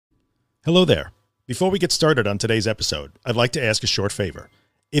Hello there. Before we get started on today's episode, I'd like to ask a short favor.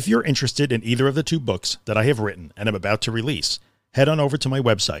 If you're interested in either of the two books that I have written and am about to release, head on over to my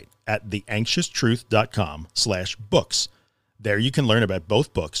website at theanxioustruth.com/books. There you can learn about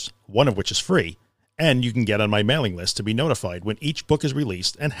both books, one of which is free, and you can get on my mailing list to be notified when each book is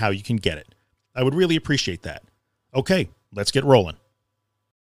released and how you can get it. I would really appreciate that. Okay, let's get rolling.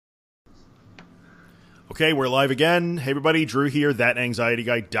 Okay, we're live again. Hey everybody, Drew here,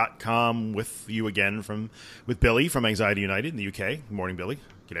 thatanxietyguy.com with you again with Billy from Anxiety United in the UK. Good morning, Billy.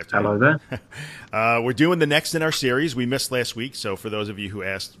 Good afternoon. Hello there. We're doing the next in our series. We missed last week, so for those of you who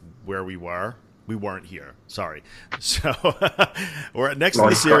asked where we were, we weren't here. Sorry. So we're next in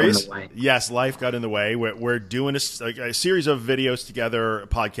the series. Yes, life got in the way. We're doing a series of videos together,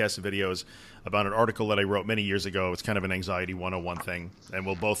 podcasts and videos about an article that I wrote many years ago. It's kind of an anxiety 101 thing, and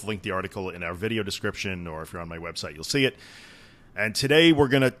we'll both link the article in our video description, or if you're on my website, you'll see it. And today we're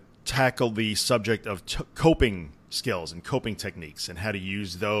going to tackle the subject of coping skills and coping techniques and how to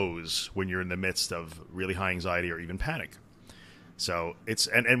use those when you're in the midst of really high anxiety or even panic. So it's,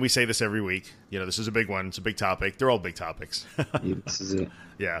 and we say this every week, you know, this is a big one. It's a big topic. They're all big topics. Yeah, this is it.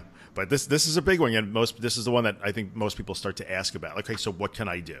 Yeah. But this is a big one. And this is the one that I think most people start to ask about. Okay, so what can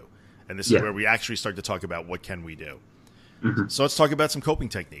I do? And this is where we actually start to talk about what can we do. Mm-hmm. So let's talk about some coping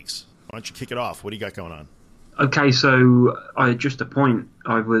techniques. Why don't you kick it off? What do you got going on? Okay, so just a point.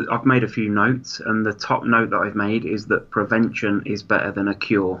 I've made a few notes, and the top note that I've made is that prevention is better than a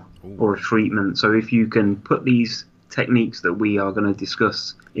cure or a treatment. So if you can put these techniques that we are going to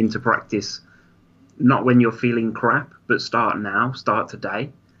discuss into practice, not when you're feeling crap, but start now, start today,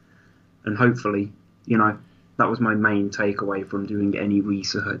 and hopefully, you know, that was my main takeaway from doing any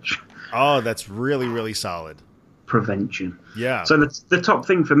research. Oh, that's really, really solid. Prevention. Yeah. So the top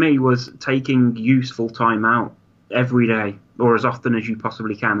thing for me was taking useful time out every day, or as often as you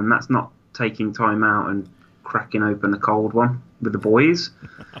possibly can. And that's not taking time out and cracking open a cold one with the boys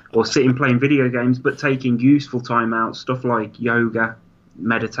or sitting playing video games, but taking useful time out, stuff like yoga,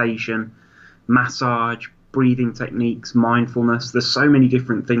 meditation, massage, breathing techniques, mindfulness. There's so many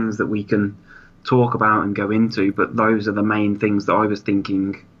different things that we can talk about and go into, but those are the main things that I was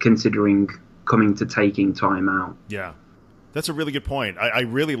thinking, considering coming to taking time out. Yeah, that's a really good point. I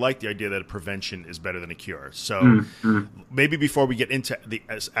really like the idea that prevention is better than a cure. So maybe before we get into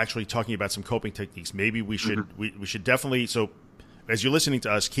actually talking about some coping techniques, maybe we should we should definitely, so as you're listening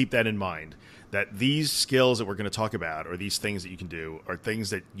to us, keep that in mind, that these skills that we're going to talk about, or these things that you can do, are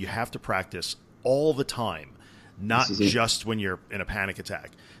things that you have to practice all the time, not just when you're in a panic attack.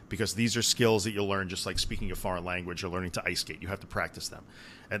 Because these are skills that you'll learn just like speaking a foreign language or learning to ice skate. You have to practice them.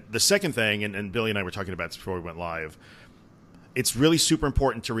 And the second thing, and Billy and I were talking about this before we went live, it's really super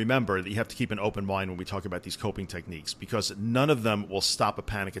important to remember that you have to keep an open mind when we talk about these coping techniques, because none of them will stop a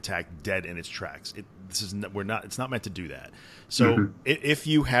panic attack dead in its tracks. It's not meant to do that. So if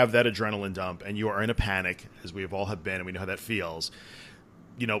you have that adrenaline dump and you are in a panic, as we have all have been, and we know how that feels,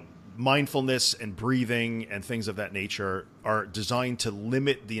 you know, mindfulness and breathing and things of that nature are designed to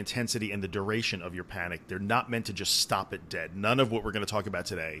limit the intensity and the duration of your panic. They're not meant to just stop it dead. None of what we're going to talk about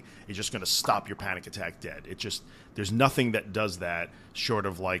today is just going to stop your panic attack dead. There's nothing that does that short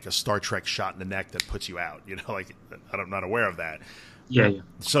of like a Star Trek shot in the neck that puts you out. You know, like I'm not aware of that. Yeah.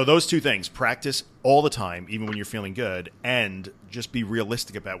 So those two things, practice all the time, even when you're feeling good, and just be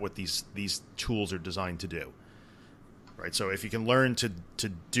realistic about what these tools are designed to do. Right, so if you can learn to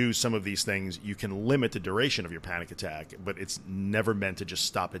do some of these things, you can limit the duration of your panic attack, but it's never meant to just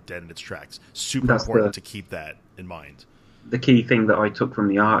stop it dead in its tracks. Super important to keep that in mind. The key thing that I took from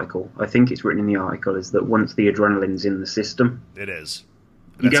the article, I think it's written in the article, is that once the adrenaline's in the system, it is.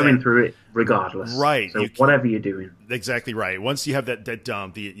 You're going through it regardless. Right. So whatever you're doing. Exactly right. Once you have that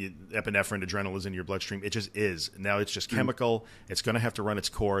dump, the epinephrine, adrenaline is in your bloodstream, it just is. Now it's just chemical. It's going to have to run its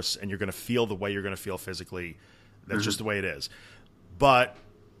course, and you're going to feel the way you're going to feel physically. That's just the way it is. But,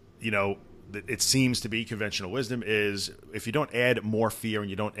 you know, it seems to be conventional wisdom is if you don't add more fear and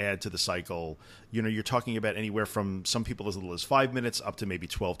you don't add to the cycle, you know, you're talking about anywhere from some people as little as 5 minutes up to maybe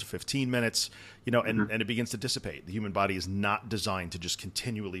 12 to 15 minutes, you know, and it begins to dissipate. The human body is not designed to just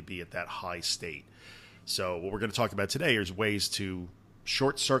continually be at that high state. So what we're going to talk about today is ways to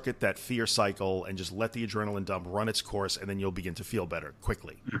short circuit that fear cycle and just let the adrenaline dump run its course, and then you'll begin to feel better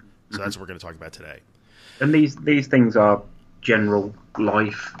quickly. So that's what we're going to talk about today. And these things are general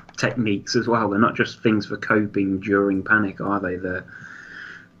life techniques as well. They're not just things for coping during panic, are they? They're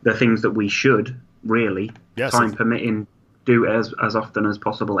things that we should really, time permitting, do it as often as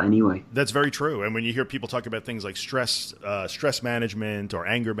possible anyway. That's very true. And when you hear people talk about things like stress management or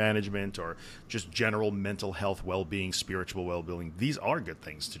anger management or just general mental health, well-being, spiritual well-being, these are good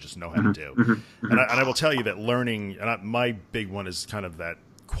things to just know how to do. And I will tell you that learning, and my big one is kind of that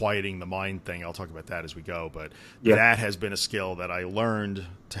quieting the mind thing. I'll talk about that as we go. But that has been a skill that I learned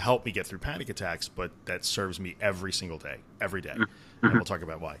to help me get through panic attacks, but that serves me every single day, every day. And we'll talk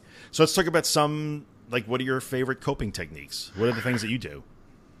about why. So let's talk about some... Like, what are your favorite coping techniques? What are the things that you do?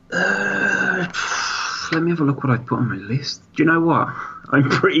 Let me have a look what I put on my list. Do you know what? I'm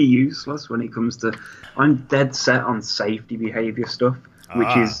pretty useless when it comes to... I'm dead set on safety behavior stuff,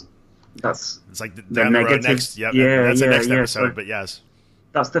 which is... It's like the negative. That's the next episode, so, but yes.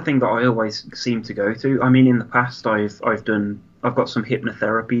 That's the thing that I always seem to go to. I mean, in the past, I've got some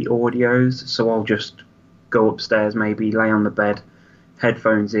hypnotherapy audios, so I'll just go upstairs, maybe lay on the bed,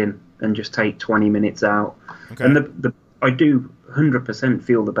 headphones in, and just take 20 minutes out. Okay. And I do 100%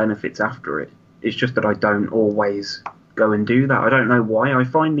 feel the benefits after it. It's just that I don't always go and do that. I don't know why. I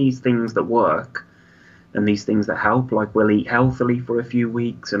find these things that work and these things that help, like we'll eat healthily for a few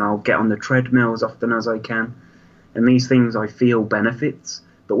weeks and I'll get on the treadmill as often as I can. And these things I feel benefits.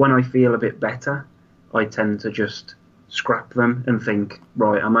 But when I feel a bit better, I tend to just scrap them and think,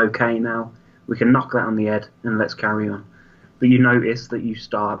 right, I'm okay now. We can knock that on the head and let's carry on. But you notice that you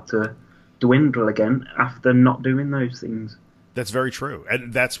start to dwindle again after not doing those things. That's very true.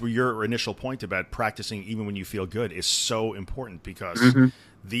 And that's where your initial point about practicing even when you feel good is so important, because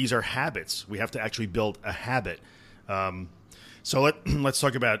these are habits. We have to actually build a habit. So let's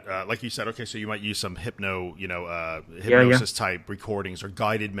talk about, like you said, okay, so you might use some hypnosis type recordings or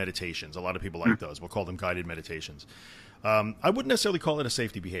guided meditations. A lot of people like those. We'll call them guided meditations. I wouldn't necessarily call it a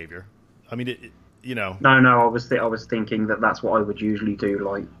safety behavior. I mean, No, I was thinking that's what I would usually do,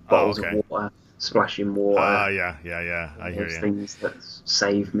 like bottles of water, splashing water. Yeah. I hear you. Things that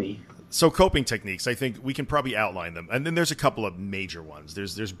save me. So coping techniques, I think we can probably outline them, and then there's a couple of major ones.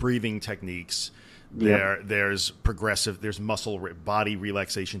 There's breathing techniques. There's progressive. There's body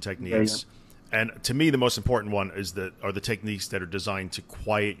relaxation techniques. And to me, the most important one are the techniques that are designed to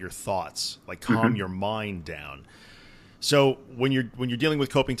quiet your thoughts, like calm your mind down. So when you're dealing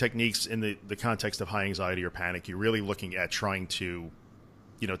with coping techniques in the context of high anxiety or panic, you're really looking at trying to,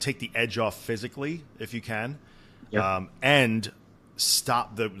 take the edge off physically if you can, and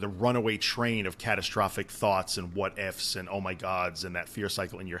stop the runaway train of catastrophic thoughts and what ifs and oh my gods and that fear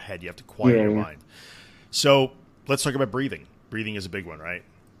cycle in your head. You have to quiet your mind. So let's talk about breathing. Breathing is a big one, right?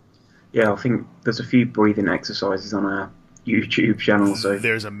 Yeah, I think there's a few breathing exercises on our YouTube channel. So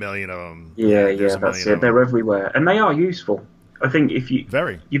there's a million of them. Yeah, that's it. They're everywhere, and they are useful. I think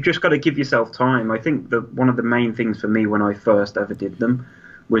you've just got to give yourself time. I think one of the main things for me when I first ever did them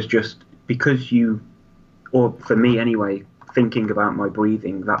was just because or for me anyway, thinking about my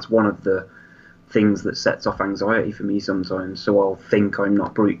breathing, that's one of the things that sets off anxiety for me sometimes. So I'll think I'm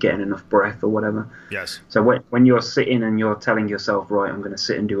not getting enough breath or whatever. Yes. So when you're sitting and you're telling yourself, right, I'm going to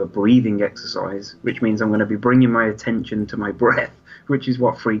sit and do a breathing exercise, which means I'm going to be bringing my attention to my breath, which is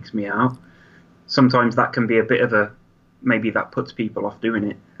what freaks me out. Sometimes that can be a bit of maybe that puts people off doing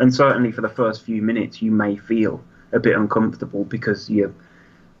it. And certainly for the first few minutes, you may feel a bit uncomfortable because your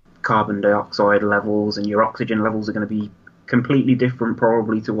carbon dioxide levels and your oxygen levels are going to be completely different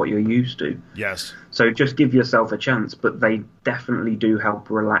probably to what you're used to. Yes. So just give yourself a chance, but they definitely do help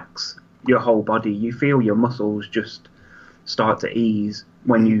relax your whole body. You feel your muscles just start to ease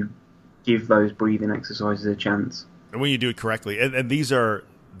when you give those breathing exercises a chance. And when you do it correctly, and these are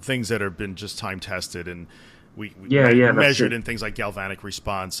things that have been just time tested and we measured in things like galvanic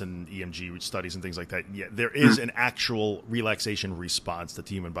response and EMG studies and things like that. Yeah, there is an actual relaxation response that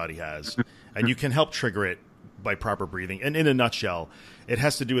the human body has, and you can help trigger it by proper breathing. And in a nutshell, it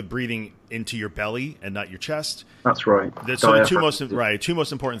has to do with breathing into your belly and not your chest. That's right. So the two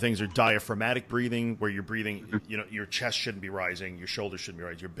most important things are diaphragmatic breathing, where you're breathing, your chest shouldn't be rising, your shoulders shouldn't be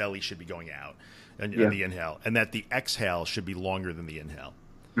rising, your belly should be going out, and the inhale, and that the exhale should be longer than the inhale.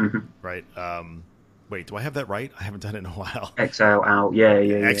 Right? Wait, do I have that right? I haven't done it in a while. Exhale out, yeah.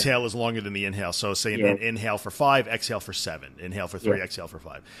 Exhale is longer than the inhale. So say an inhale for 5, exhale for 7. Inhale for 3, exhale for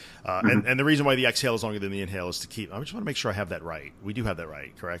 5. And the reason why the exhale is longer than the inhale is to keep... I just want to make sure I have that right. We do have that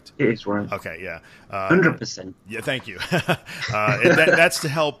right, correct? It is right. Okay, yeah. 100%. Yeah, thank you. That's to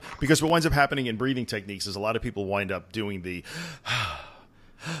help, because what winds up happening in breathing techniques is a lot of people wind up doing the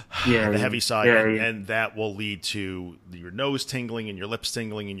heavy side, and that will lead to your nose tingling and your lips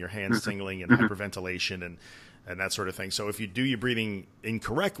tingling and your hands tingling and hyperventilation and that sort of thing. So if you do your breathing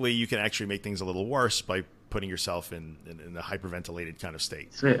incorrectly, you can actually make things a little worse by putting yourself in a hyperventilated kind of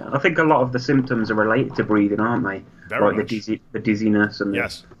state. That's it. I think a lot of the symptoms are related to breathing, aren't they? Very like much. the dizziness and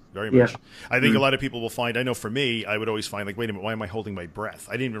Yes, very yeah. much. I think a lot of people will find, I know for me, I would always find like, wait a minute, why am I holding my breath?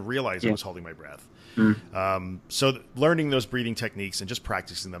 I didn't even realize I was holding my breath. So learning those breathing techniques and just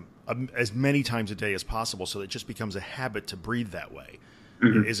practicing them as many times a day as possible so that it just becomes a habit to breathe that way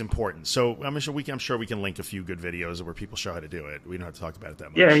is important. So I'm sure we can link a few good videos where people show how to do it. We don't have to talk about it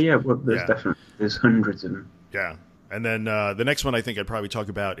that much. Yeah. Well, there's hundreds of them. Yeah. And then the next one I think I'd probably talk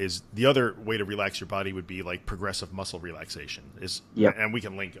about is the other way to relax your body would be like progressive muscle relaxation. And we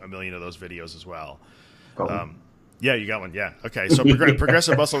can link a million of those videos as well. Yeah, you got one. Yeah. Okay. So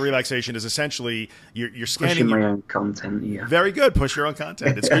progressive muscle relaxation is essentially you're scanning my own content. Yeah. Very good. Push your own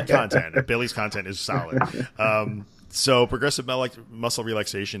content. It's good content. Billy's content is solid. So progressive muscle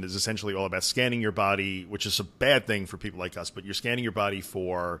relaxation is essentially all about scanning your body, which is a bad thing for people like us, but you're scanning your body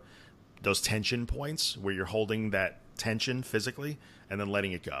for those tension points where you're holding that tension physically and then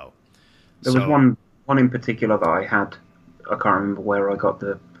letting it go. There was one in particular that I had. I can't remember where I got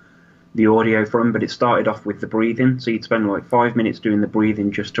the audio from, but it started off with the breathing. So you'd spend like 5 minutes doing the breathing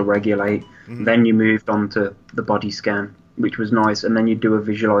just to regulate. Then you moved on to the body scan, which was nice. And then you'd do a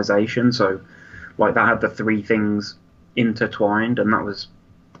visualization. So like that had the three things intertwined, and that was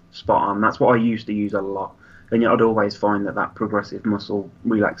spot on. That's what I used to use a lot. And I'd always find that progressive muscle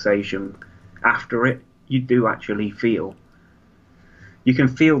relaxation, after it, you do actually you can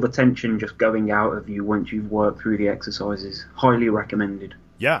feel the tension just going out of you once you've worked through the exercises. Highly recommended.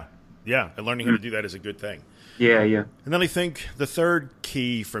 Yeah. And learning how to do that is a good thing. Yeah. And then I think the third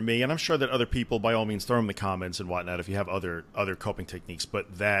key for me, and I'm sure that other people, by all means, throw them in the comments and whatnot if you have other coping techniques,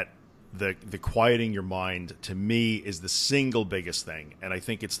 but that the quieting your mind, to me, is the single biggest thing. And I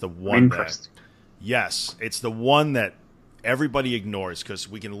think it's the one it's the one that everybody ignores, because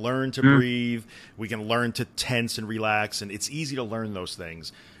we can learn to breathe, we can learn to tense and relax, and it's easy to learn those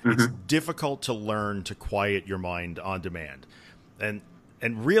things. It's difficult to learn to quiet your mind on demand. And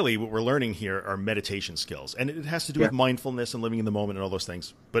really what we're learning here are meditation skills. And it has to do with mindfulness and living in the moment and all those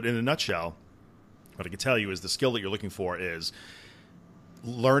things. But in a nutshell, what I can tell you is the skill that you're looking for is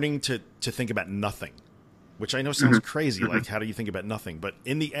learning to think about nothing, which I know sounds crazy. Like, how do you think about nothing? But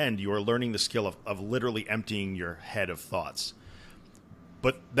in the end, you are learning the skill of literally emptying your head of thoughts.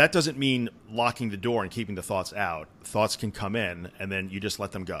 But that doesn't mean locking the door and keeping the thoughts out. Thoughts can come in, and then you just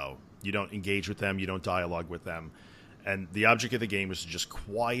let them go. You don't engage with them. You don't dialogue with them. And the object of the game is to just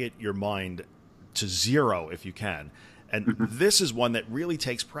quiet your mind to zero if you can. And this is one that really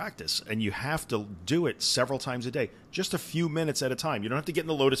takes practice, and you have to do it several times a day, just a few minutes at a time. You don't have to get in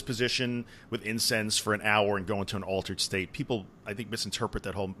the lotus position with incense for an hour and go into an altered state. People, I think, misinterpret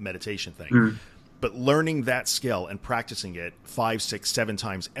that whole meditation thing. But learning that skill and practicing it 5, 6, 7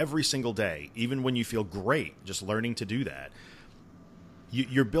 times every single day, even when you feel great, just learning to do that,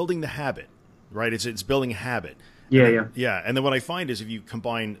 you're building the habit, right? It's building a habit. Yeah. And then what I find is if you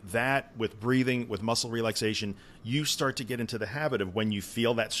combine that with breathing, with muscle relaxation, you start to get into the habit of when you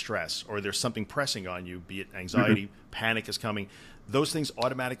feel that stress or there's something pressing on you, be it anxiety, panic is coming, those things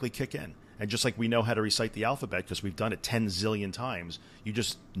automatically kick in. And just like we know how to recite the alphabet because we've done it 10 zillion times, you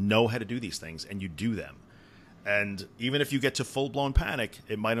just know how to do these things and you do them. And even if you get to full-blown panic,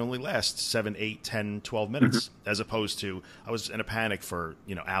 it might only last 7, 8, 10, 12 minutes, as opposed to I was in a panic for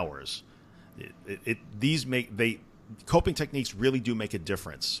hours. Coping techniques really do make a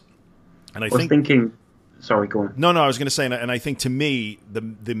difference. And I was thinking, sorry, go on. No, I was going to say, and I think to me,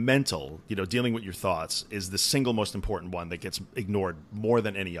 the mental, dealing with your thoughts is the single most important one that gets ignored more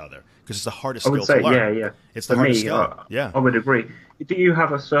than any other, because it's the hardest skill to learn. Yeah. It's the hardest skill. I would agree. Do you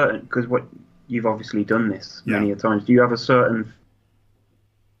have a certain, because you've obviously done this many a times, do you have a certain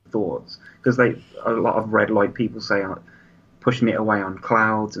thoughts? Because a lot of red light people say, pushing it away on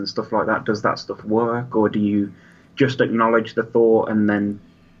clouds and stuff like that. Does that stuff work, or do you just acknowledge the thought and then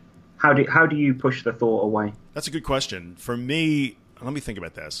how do you push the thought away? That's a good question. For me, let me think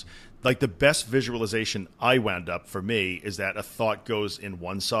about this. Like the best visualization I wound up for me is that a thought goes in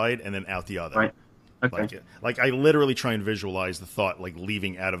one side and then out the other. Right. Okay. Like I literally try and visualize the thought like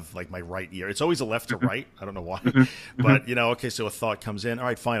leaving out of like my right ear. It's always a left to right. I don't know why. But okay, so a thought comes in. All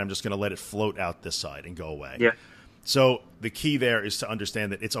right, fine. I'm just going to let it float out this side and go away. Yeah. So the key there is to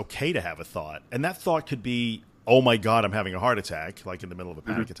understand that it's okay to have a thought. And that thought could be, oh my God, I'm having a heart attack, like in the middle of a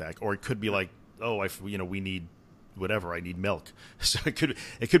panic attack. Or it could be like, oh, we need whatever, I need milk. So it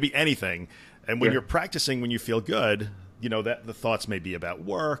could be anything. And when you're practicing, when you feel good, that the thoughts may be about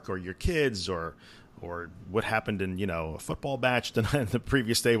work or your kids or what happened in, a football match the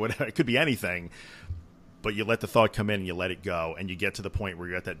previous day, whatever. It could be anything. But you let the thought come in and you let it go. And you get to the point where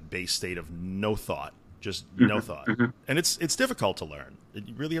you're at that base state of no thought. just no thought. And it's difficult to learn.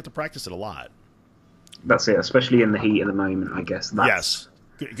 You really have to practice it a lot. That's it, especially in the heat of the moment, I guess. Yes.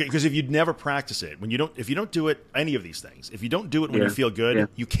 Because if you'd never practice it, if you don't do it, any of these things, if you don't do it when you feel good,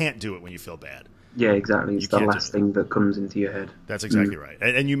 you can't do it when you feel bad. Yeah, exactly. It's the last thing that comes into your head. That's exactly right.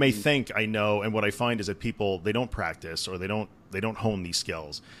 And you may think, I know, and what I find is that people, they don't practice or they don't hone these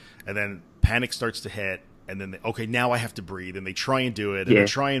skills. And then panic starts to hit, and then, okay, now I have to breathe, and they try and do it, and they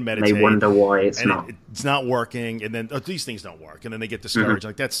try and meditate. They wonder why it's not. It's not working, and then, these things don't work, and then they get discouraged.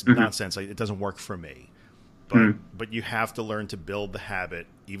 Like, that's nonsense. It doesn't work for me. But you have to learn to build the habit,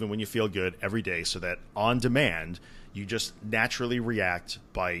 even when you feel good, every day, so that on demand, you just naturally react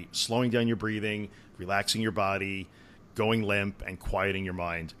by slowing down your breathing, relaxing your body, going limp, and quieting your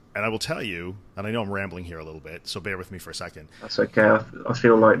mind. And I will tell you, and I know I'm rambling here a little bit, so bear with me for a second. That's okay. I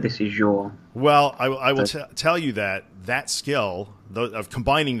feel like this is your... Well, I will tell you that skill of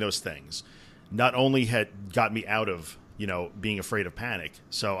combining those things not only had got me out of being afraid of panic.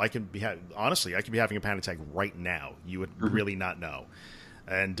 So I can be honestly, I could be having a panic attack right now. You would really not know,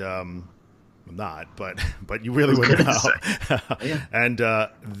 and I'm not, but you really would know. And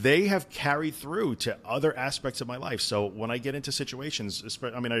they have carried through to other aspects of my life. So when I get into situations,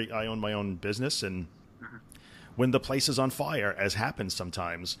 I mean, I own my own business, and when the place is on fire, as happens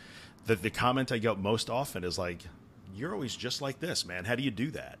sometimes, the comment I get most often is like, "You're always just like this, man. How do you do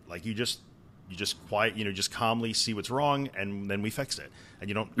that? Like you just quiet, just calmly see what's wrong, and then we fix it. And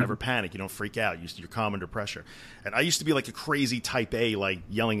you don't ever panic. You don't freak out. You're calm under pressure." And I used to be like a crazy type A, like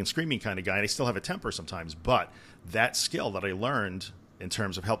yelling and screaming kind of guy, and I still have a temper sometimes. But that skill that I learned in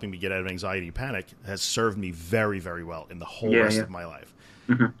terms of helping me get out of anxiety and panic has served me very, very well in the whole rest of my life.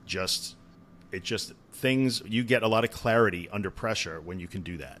 Things, you get a lot of clarity under pressure when you can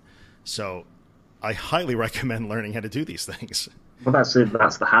do that. So I highly recommend learning how to do these things. Well, that's it.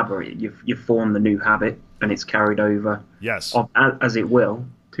 That's the habit. You've formed the new habit, and it's carried over. Yes, as it will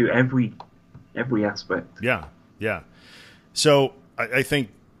to every aspect. Yeah. So I think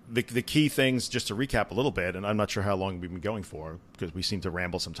the key things, just to recap a little bit, and I'm not sure how long we've been going for because we seem to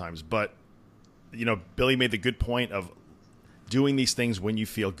ramble sometimes. But Billy made the good point of doing these things when you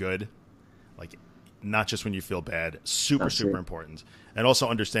feel good, like not just when you feel bad. Super important, and also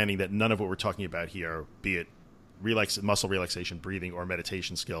understanding that none of what we're talking about here, be it muscle relaxation, breathing, or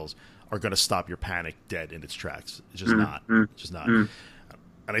meditation skills, are going to stop your panic dead in its tracks. It's just not. It's just not. And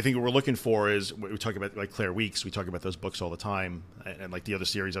I think what we're looking for is, we talk about, like Claire Weeks, we talk about those books all the time, and like the other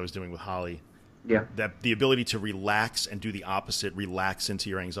series I was doing with Holly. Yeah. That the ability to relax and do the opposite, relax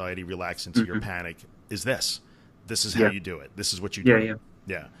into your anxiety, relax into your panic, is this. This is how you do it. This is what you do.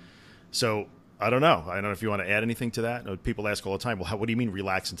 Yeah. So I don't know. I don't know if you want to add anything to that. People ask all the time, well, what do you mean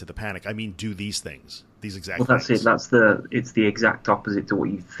relax into the panic? I mean, do these things, these exact things. Well, that's it. It's the exact opposite to what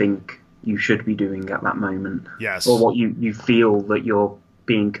you think you should be doing at that moment. Yes. Or what you feel that you're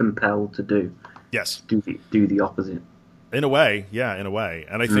being compelled to do. Yes. Do the opposite. In a way, yeah, in a way.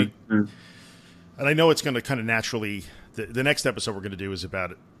 And I think, and I know it's going to kind of naturally, the next episode we're going to do is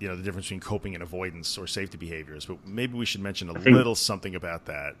about, the difference between coping and avoidance or safety behaviors. But maybe we should mention a little something about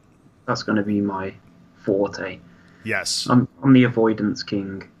that. That's going to be my forte. Yes. I'm the avoidance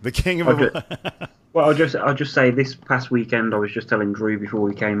king. The king of avoidance. Well, I'll just say this past weekend, I was just telling Drew before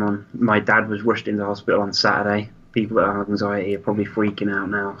we came on, my dad was rushed into hospital on Saturday. People that have anxiety are probably freaking out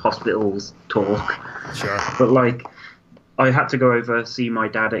now. Hospitals talk. Sure. But I had to go over, see my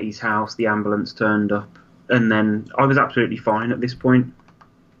dad at his house. The ambulance turned up. And then I was absolutely fine at this point.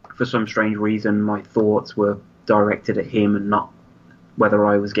 For some strange reason, my thoughts were directed at him and not whether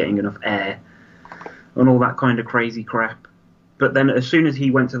I was getting enough air and all that kind of crazy crap. But then as soon as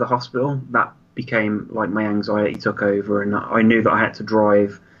he went to the hospital, that became like my anxiety took over, and I knew that I had to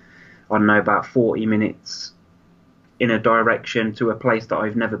drive, I don't know, about 40 minutes in a direction to a place that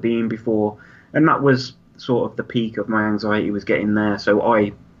I've never been before. And that was sort of the peak of my anxiety, was getting there.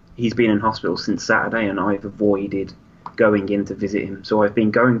 So he's been in hospital since Saturday, and I've avoided going in to visit him. So I've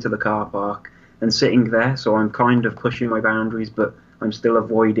been going to the car park and sitting there. So I'm kind of pushing my boundaries, but I'm still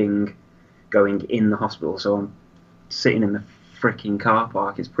avoiding going in the hospital. So I'm sitting in the freaking car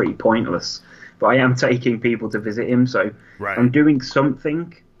park. It's pretty pointless. But I am taking people to visit him. So I'm doing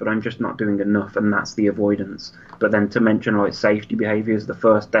something, but I'm just not doing enough. And that's the avoidance. But then to mention like safety behaviours, the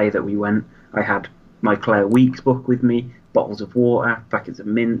first day that we went, I had my Claire Weeks book with me, bottles of water, packets of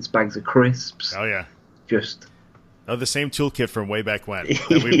mints, bags of crisps. Oh, yeah. Just... the same toolkit from way back when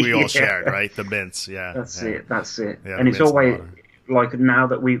that we all shared, right? The mints, yeah. That's it. Yeah, and it's always... Like now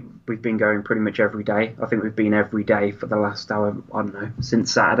that we've been going pretty much every day. I think we've been every day for the last hour, I don't know,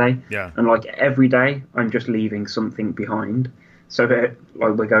 since Saturday. Yeah. And like every day, I'm just leaving something behind. So that,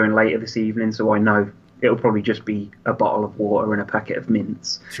 like we're going later this evening, so I know it'll probably just be a bottle of water and a packet of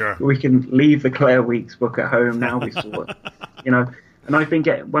mints. Sure. We can leave the Claire Weeks book at home now. We sort of, and I've been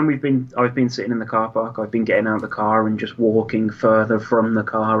sitting in the car park. I've been getting out of the car and just walking further from the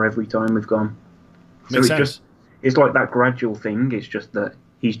car every time we've gone. So Makes sense. It's like that gradual thing. It's just that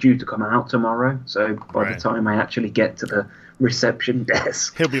he's due to come out tomorrow. So by the time I actually get to the reception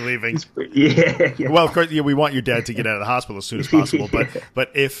desk, he'll be leaving. Yeah. Well, of course, we want your dad to get out of the hospital as soon as possible. But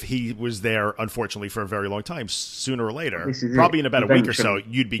if he was there, unfortunately, for a very long time, sooner or later, probably in about a week or so,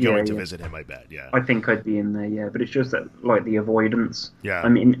 you'd be going to visit him. I bet. Yeah. I think I'd be in there. Yeah, but it's just that, like, the avoidance. Yeah. I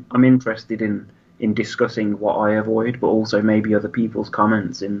mean, I'm interested in discussing what I avoid, but also maybe other people's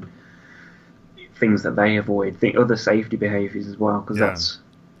comments in things that they avoid, other safety behaviours as well, because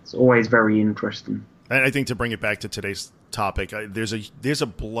it's always very interesting. And I think to bring it back to today's topic, there's a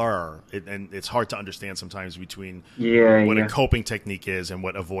blur, and it's hard to understand sometimes between what a coping technique is and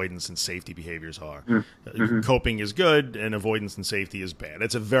what avoidance and safety behaviors are. Coping is good, and avoidance and safety is bad.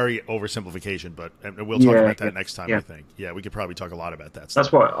 It's a very oversimplification, but we'll talk about that next time. I think. Yeah, we could probably talk a lot about that stuff.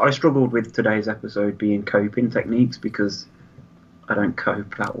 That's why I struggled with today's episode being coping techniques, because I don't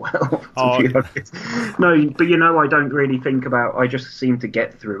cope that well. Be honest. No, but I don't really think about. I just seem to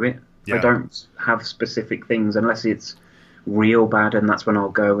get through it. Yeah. I don't have specific things unless it's real bad, and that's when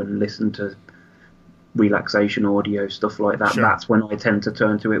I'll go and listen to relaxation audio, stuff like that. Sure. That's when I tend to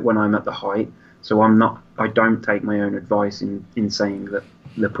turn to it when I'm at the height. So I don't take my own advice in saying that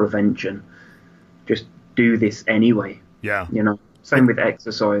the prevention. Just do this anyway. Yeah. Same with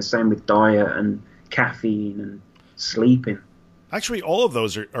exercise, same with diet and caffeine and sleeping. Actually, all of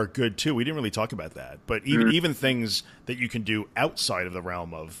those are good too. We didn't really talk about that, but even things that you can do outside of the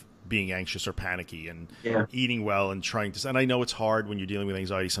realm of being anxious or panicky and eating well and trying to. And I know it's hard when you're dealing with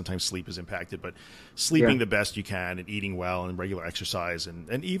anxiety. Sometimes sleep is impacted, but sleeping the best you can and eating well and regular exercise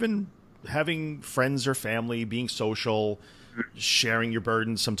and even having friends or family, being social, sharing your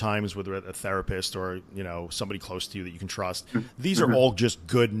burdens sometimes with a therapist or somebody close to you that you can trust. These are all just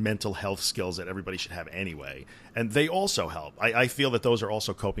good mental health skills that everybody should have anyway, and they also help. I feel that those are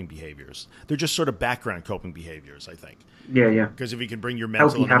also coping behaviors. They're just sort of background coping behaviors, I think. Yeah. Because if you can bring your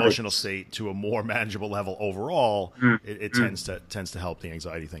mental and emotional state to a more manageable level overall, it tends to help the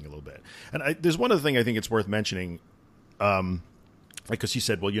anxiety thing a little bit. And there's one other thing I think it's worth mentioning. Because you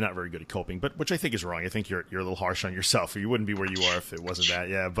said, well, you're not very good at coping, but which I think is wrong. I think you're a little harsh on yourself, or you wouldn't be where you are if it wasn't that.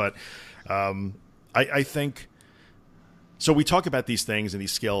 Yeah, but I think so. We talk about these things and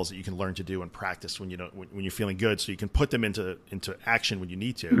these skills that you can learn to do and practice when when you're feeling good, so you can put them into action when you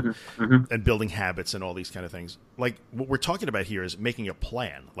need to, and building habits and all these kind of things. Like what we're talking about here is making a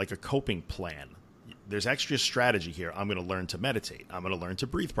plan, like a coping plan. There's extra strategy here. I'm going to learn to meditate. I'm going to learn to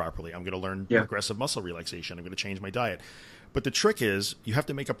breathe properly. I'm going to learn progressive muscle relaxation. I'm going to change my diet. But the trick is you have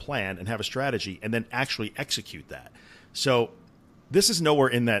to make a plan and have a strategy and then actually execute that. So this is nowhere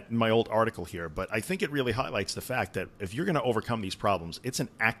in my old article here, but I think it really highlights the fact that if you're going to overcome these problems, it's an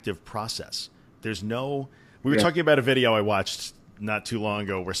active process. We were talking about a video I watched not too long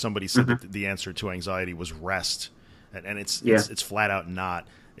ago where somebody said that the answer to anxiety was rest. And it's flat out not.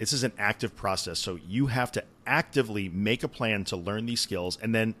 This is an active process. So you have to actively make a plan to learn these skills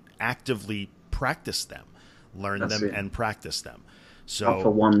and then actively practice them. Learn them and practice them. So not for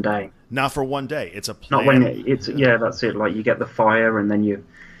one day. Not for one day. It's a plan. Not when that's it. Like you get the fire and then you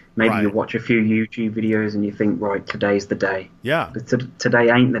watch a few YouTube videos and you think, right, today's the day. Yeah. But today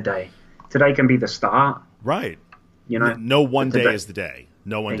ain't the day. Today can be the start. Right. No one day is the day.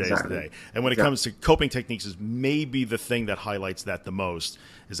 No one day is the day. And when it comes to coping techniques, is maybe the thing that highlights that the most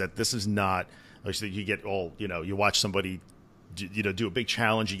is that this is not like you get all you watch somebody do a big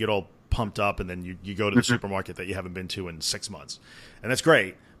challenge, you get all pumped up, and then you go to the supermarket that you haven't been to in 6 months, and that's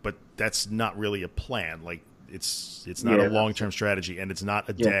great, but that's not really a plan. Like it's not a long-term strategy, and it's not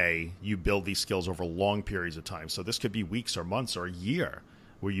a day. You build these skills over long periods of time, so this could be weeks or months or a year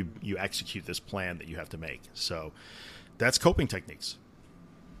where you execute this plan that you have to make. So that's coping techniques.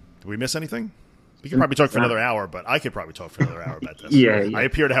 Did we miss anything? We could probably talk for another hour, but I could probably talk for another hour about this. I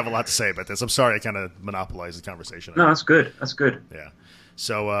appear to have a lot to say about this. I'm sorry I kind of monopolized the conversation. No, that's good. Yeah.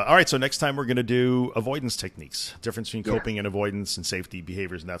 So, all right. So next time we're going to do avoidance techniques, difference between coping and avoidance and safety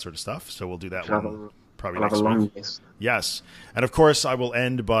behaviors and that sort of stuff. So we'll do that one probably next week. Yes. And of course, I will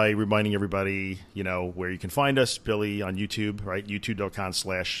end by reminding everybody, where you can find us, Billy, on YouTube, right?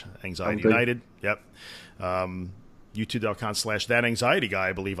 youtube.com/anxietyunited. Yep. youtube.com/thatanxietyguy,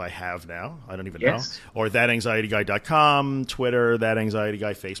 I believe I have now. I don't even know. Or thatanxietyguy.com, Twitter,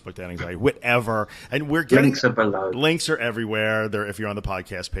 thatanxietyguy, Facebook, thatanxiety, whatever. And we're getting links are below. Links are everywhere. They're if you're on the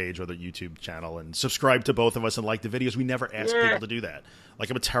podcast page or the YouTube channel, and subscribe to both of us and like the videos. We never ask people to do that. Like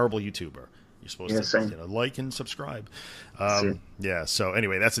I'm a terrible YouTuber. You're supposed to like and subscribe. Yeah. So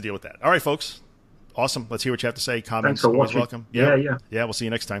anyway, that's the deal with that. All right, folks. Awesome. Let's hear what you have to say. Comments, always welcome. Yeah. Yeah. We'll see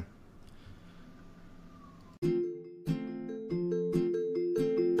you next time.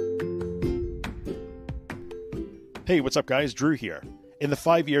 Hey, what's up, guys? Drew here. In the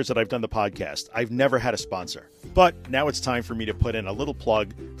 5 years that I've done the podcast, I've never had a sponsor. But now it's time for me to put in a little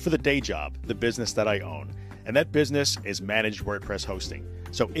plug for the day job, the business that I own. And that business is managed WordPress hosting.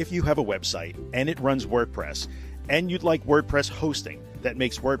 So if you have a website and it runs WordPress, and you'd like WordPress hosting that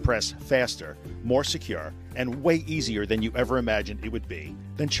makes WordPress faster, more secure, and way easier than you ever imagined it would be,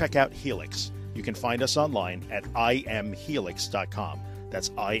 then check out Helix. You can find us online at iamhelix.com. That's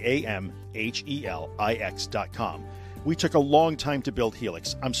IAMHELIX.com. We took a long time to build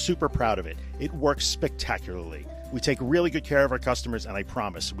Helix. I'm super proud of it. It works spectacularly. We take really good care of our customers, and I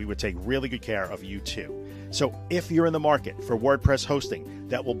promise we would take really good care of you too. So if you're in the market for WordPress hosting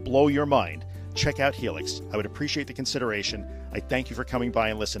that will blow your mind, check out Helix. I would appreciate the consideration. I thank you for coming by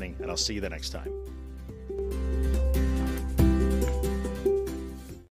and listening, and I'll see you the next time.